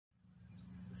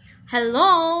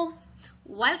Hello,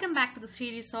 welcome back to the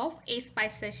series of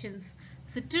ASPICE sessions.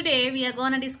 So today we are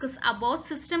going to discuss about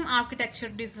system architecture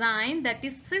design, that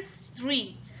is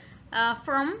SYS3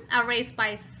 from our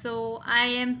ASPICE. So I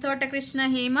am Thota Krishna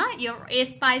Hema, your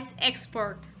ASPICE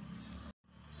expert.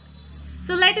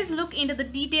 So let us look into the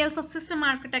details of system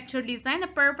architecture design. The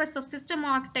purpose of system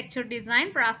architecture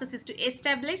design process is to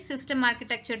establish system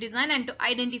architecture design and to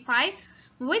identify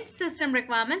which system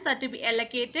requirements are to be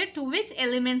allocated to which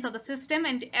elements of the system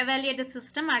and to evaluate the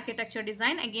system architecture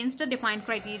design against a defined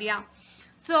criteria.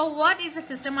 So what is a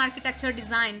system architecture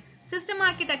design? System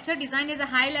architecture design is a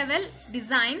high-level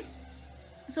design,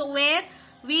 so where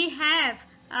we have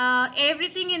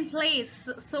everything in place.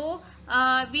 So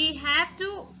we have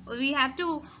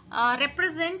to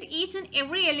represent each and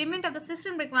every element of the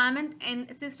system requirement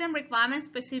and system requirement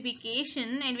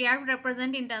specification, and we have to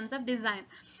represent in terms of design.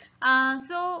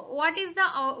 So what is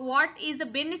the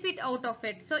benefit out of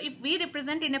it? So if we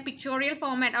represent in a pictorial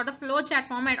format or the flowchart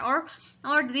format or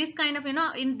this kind of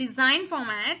in design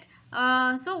format,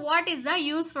 so what is the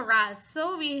use for us?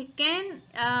 So we can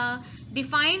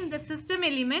define the system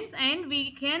elements, and we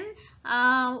can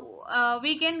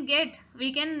allocate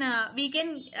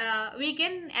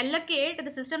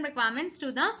the system requirements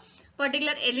to the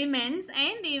particular elements,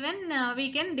 and even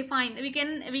we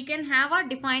can have a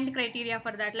defined criteria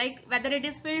for that, like whether it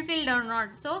is fulfilled or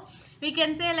not. So we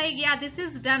can say like, yeah, this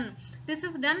is done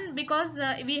because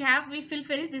we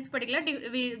fulfilled this particular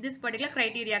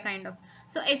criteria kind of.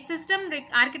 So a system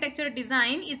architecture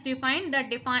design is defined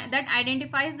that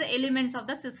identifies the elements of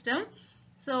the system.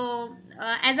 So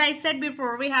as I said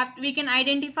before, we can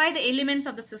identify the elements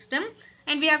of the system,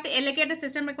 and we have to allocate the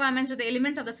system requirements to the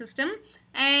elements of the system,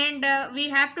 and we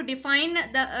have to define the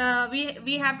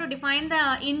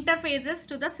interfaces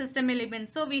to the system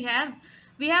elements. So we have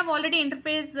already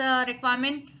interface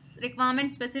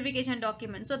requirement specification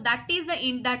document. So that is the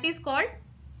interfaces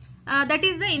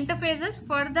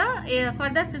for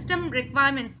the system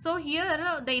requirements. So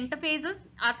here the interfaces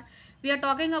we are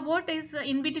talking about is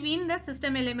in between the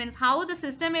system elements, how the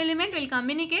system element will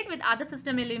communicate with other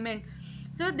system element.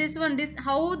 So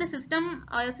how the system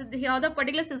how the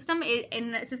particular system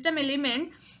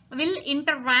element will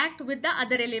interact with the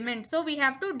other element. So we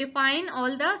have to define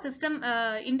all the system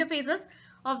interfaces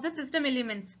of the system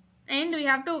elements, and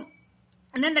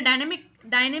then the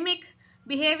dynamic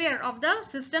behavior of the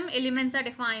system elements are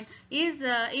defined,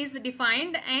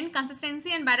 and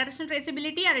consistency and bidirectional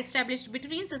traceability are established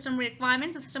between system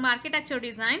requirements, system architecture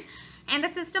design, and the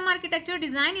system architecture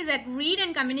design is agreed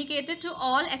and communicated to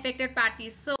all affected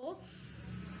parties.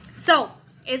 So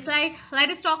it's like,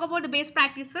 let us talk about the best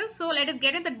practices. So let us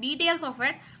get into the details of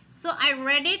it. So I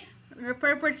read it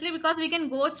purposely because we can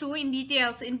go through in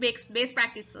details in best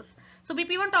practices. So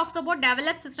BP1 talks about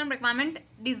develop system requirement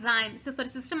design. So sorry,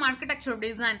 system architecture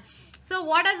design. So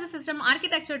what is the system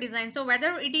architecture design? So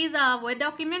whether it is a Word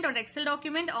document or Excel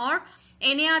document or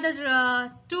any other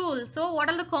tool, so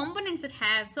what are the components it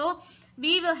have? So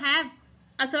we will have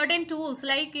a certain tools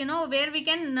like where we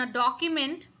can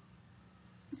document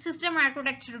system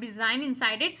architecture design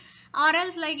inside it, or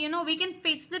else like we can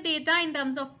fetch the data in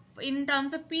terms of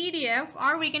PDF,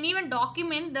 or we can even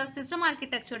document the system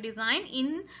architecture design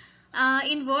in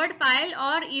Word file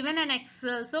or even an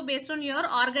Excel. So based on your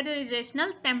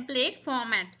organizational template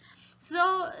format.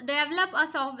 So develop a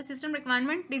system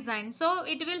requirement design. So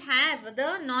it will have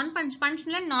the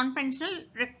functional and non-functional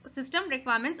system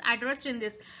requirements addressed in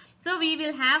this. So we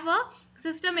will have a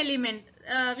system element.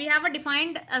 We have a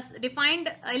defined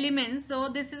element. So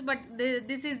this is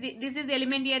the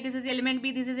element here, this is element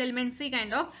B, this is element C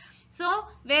kind of. So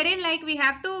wherein like we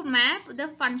have to map the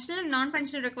functional and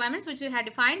non-functional requirements which we had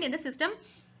defined in the system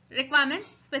requirement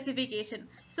specification.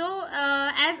 So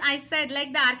as I said,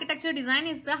 like the architecture design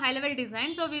is the high level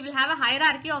design. So we will have a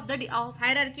hierarchy of the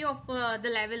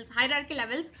hierarchy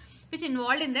levels which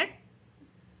involved in that.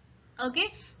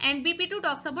 Okay, and BP2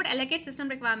 talks about allocate system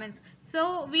requirements.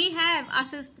 So we have a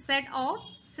set of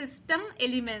system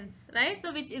elements, right?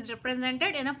 So which is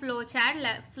represented in a flowchart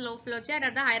at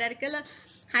the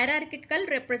hierarchical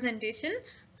representation.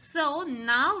 So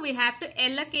now we have to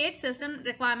allocate system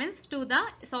requirements to the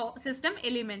system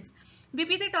elements.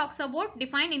 BP3 talks about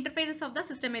define interfaces of the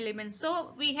system elements.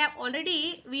 So we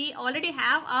already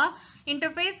have a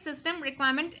interface system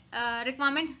requirement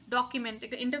document,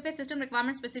 interface system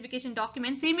requirement specification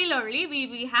document. Similarly,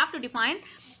 we have to define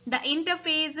the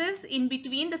interfaces in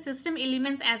between the system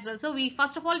elements as well. So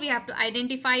first of all we have to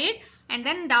identify it and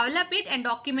then develop it and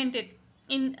document it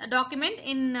in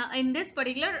this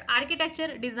particular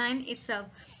architecture design itself.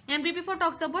 And BP4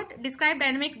 talks about describe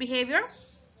dynamic behavior.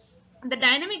 The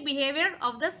dynamic behavior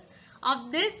of this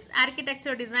of this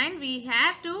architecture design we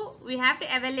have to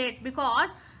evaluate, because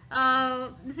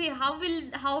see how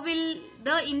will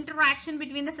the interaction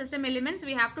between the system elements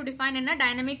we have to define in a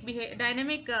dynamic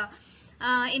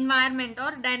environment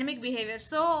or dynamic behavior.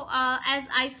 So as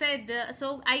I said,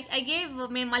 so I gave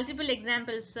multiple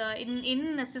examples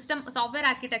in system software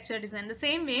architecture design. The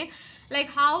same way, like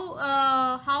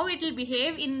how it will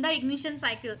behave in the ignition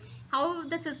cycle, how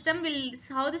the system will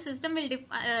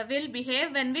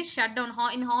behave when we shut down,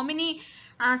 in how many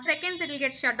seconds it will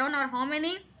get shut down, or how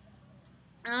many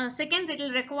seconds it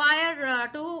will require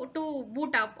to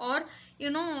boot up, or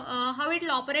how it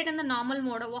will operate in the normal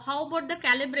mode. How about the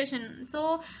calibration?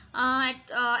 So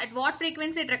at what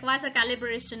frequency it requires a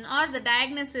calibration, or the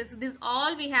diagnosis. This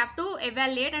all we have to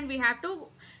evaluate, and we have to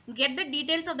get the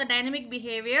details of the dynamic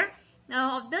behavior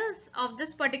of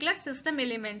this particular system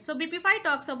element. So BP5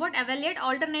 talks about evaluate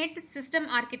alternate system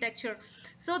architecture.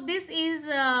 So this is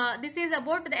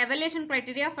about the evaluation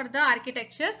criteria for the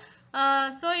architecture.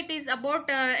 So it is about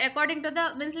according to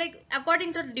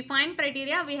the defined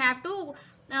criteria we have to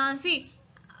see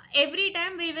every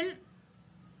time we will.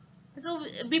 So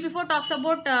BP4 talks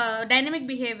about dynamic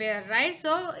behavior, right?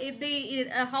 So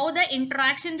how the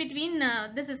interaction between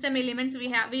the system elements we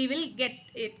will get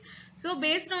it. So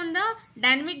based on the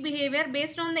dynamic behavior,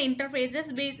 based on the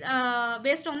interfaces,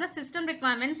 based on the system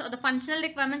requirements or the functional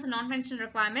requirements, non-functional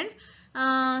requirements,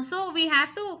 so we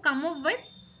have to come up with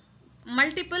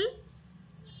multiple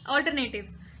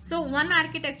alternatives. So one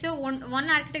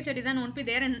architecture design won't be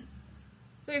there. And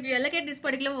so if you allocate this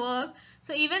particular work,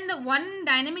 so even the one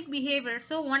dynamic behavior,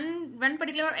 so one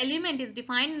particular element is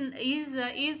defined,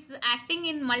 is acting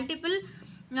in multiple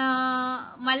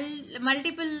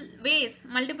ways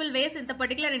in the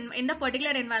particular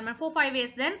environment, 4-5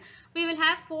 ways. Then we will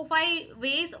have 4-5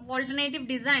 ways of alternative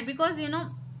design, because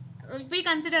if we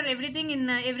consider everything in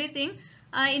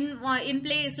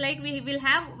place, like we will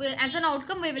have, as an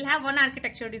outcome we will have one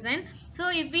architecture design. So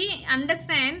if we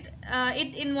understand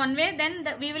it in one way, then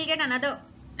we will get another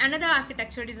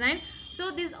architecture design.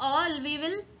 So this all we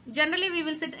will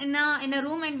sit in a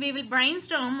room, and we will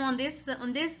brainstorm on this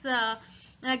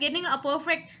getting a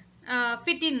perfect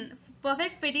fit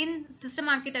in system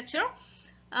architecture.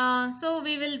 So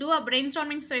we will do a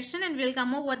brainstorming session, and we will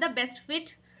come up with the best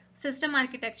fit system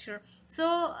architecture. So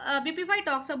BP5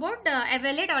 talks about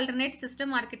evaluate alternate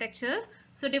system architectures.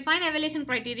 So define evaluation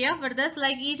criteria for this,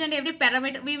 like each and every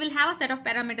parameter we will have a set of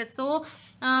parameters. So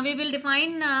we will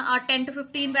define 10 to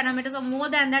 15 parameters or more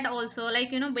than that also,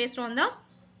 like based on the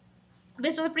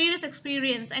previous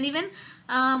experience, and even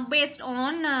based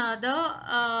on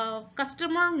the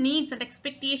customer needs and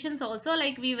expectations also.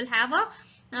 Like we will have a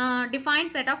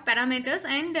defined set of parameters,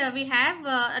 and we have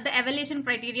the evaluation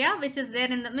criteria which is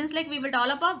there in the like we will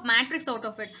develop a matrix out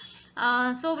of it,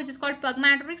 so which is called PUG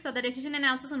matrix, or the decision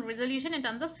analysis and resolution in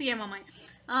terms of CMMI.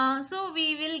 So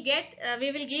we will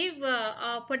give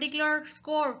a particular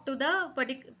score to the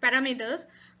parameters,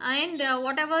 and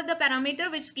whatever the parameter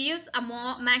which gives a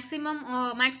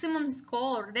maximum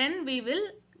score, then we will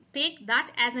take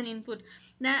that as an input,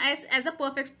 as a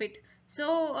perfect fit.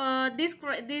 So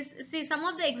see some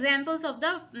of the examples of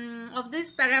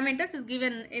these parameters is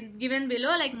given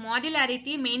below, like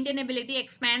modularity, maintainability,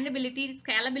 expandability,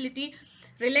 scalability,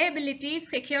 reliability,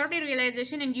 security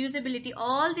realization, and usability.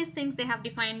 All these things they have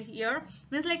defined here.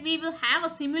 Means like we will have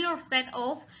a similar set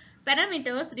of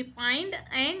parameters defined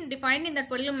in that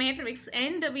particular matrix,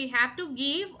 and we have to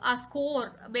give a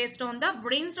score based on the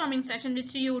brainstorming session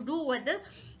which you do with the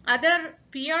other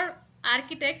peer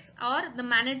architects or the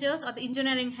managers or the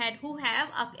engineering head who have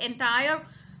an entire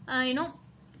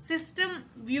system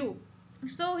view.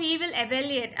 So he will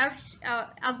evaluate,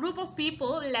 a group of people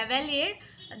will evaluate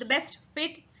the best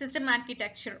fit system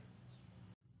architecture.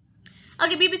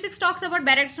 Okay, BP6 talks about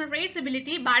bidirectional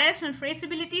traceability. Bidirectional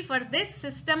traceability for this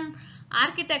system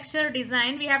architecture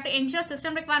design, we have to ensure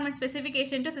system requirement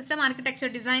specification to system architecture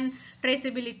design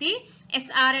traceability,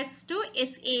 SRS to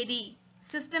SAD,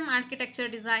 system architecture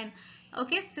design.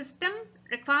 Okay, system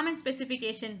requirement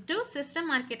specification to system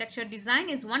architecture design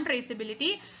is one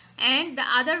traceability, and the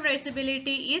other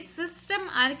traceability is system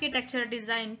architecture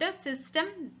design to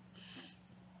system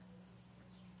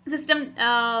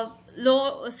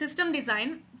low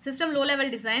level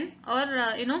design, or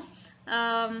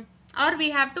or we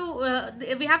have to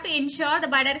ensure the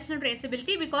bidirectional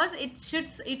traceability, because it should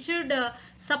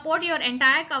support your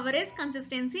entire coverage,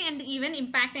 consistency, and even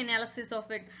impact analysis of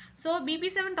it. So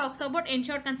BP7 talks about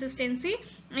ensured consistency.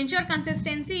 Ensured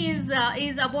consistency is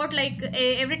about, like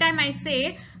every time I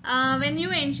say, when you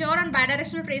ensure on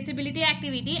bidirectional traceability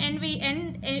activity, and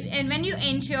when you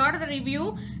ensure the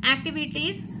review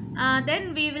activities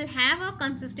then we will have a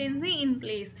consistency in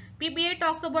place. PPA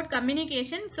talks about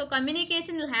communication. So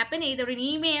communication will happen either in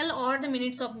email or the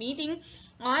minutes of meeting,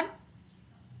 or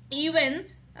even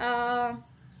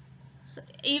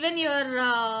even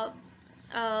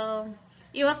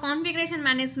your configuration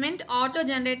management auto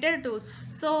generated tools.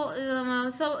 So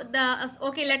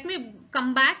okay, let me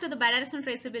come back to the bidirectional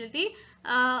traceability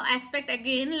aspect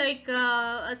again. Like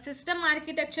a system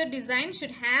architecture design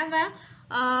should have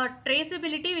a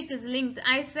traceability which is linked.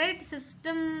 I said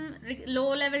system low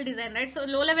level design, right? So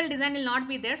low level design will not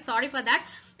be there, sorry for that.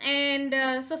 And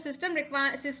so system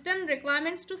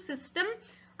requirements to system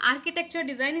architecture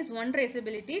design is one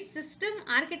traceability. System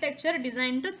architecture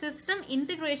design to system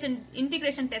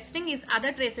integration testing is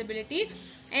other traceability,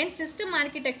 and system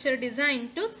architecture design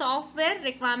to software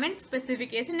requirement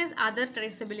specification is other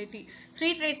traceability.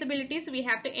 Three traceabilities we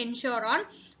have to ensure on.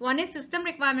 One is system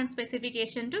requirement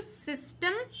specification to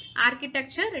system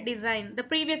architecture design, the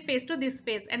previous phase to this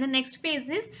phase, and the next phase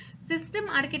is system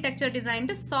architecture design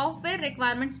to software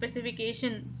requirement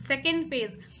specification, second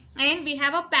phase. And we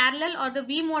have a parallel or the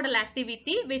V model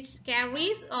activity which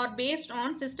carries or based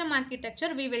on system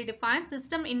architecture. We will define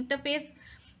system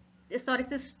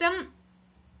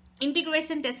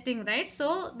integration testing, right?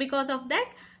 So because of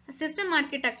that, system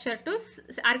architecture to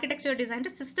architecture design to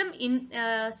system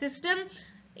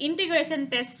integration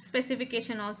test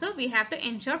specification also we have to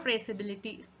ensure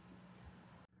traceability.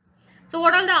 So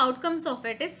what are the outcomes of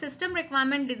it is system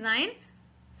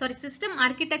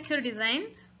architecture design,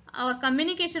 or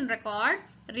communication record,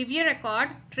 review record,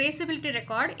 traceability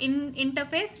record,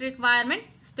 interface requirement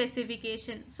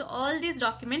specification. So all these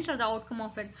documents are the outcome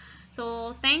of it.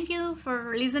 So thank you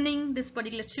for listening this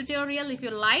particular tutorial. If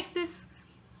you like this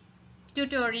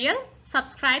tutorial,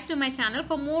 subscribe to my channel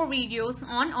for more videos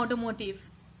on automotive.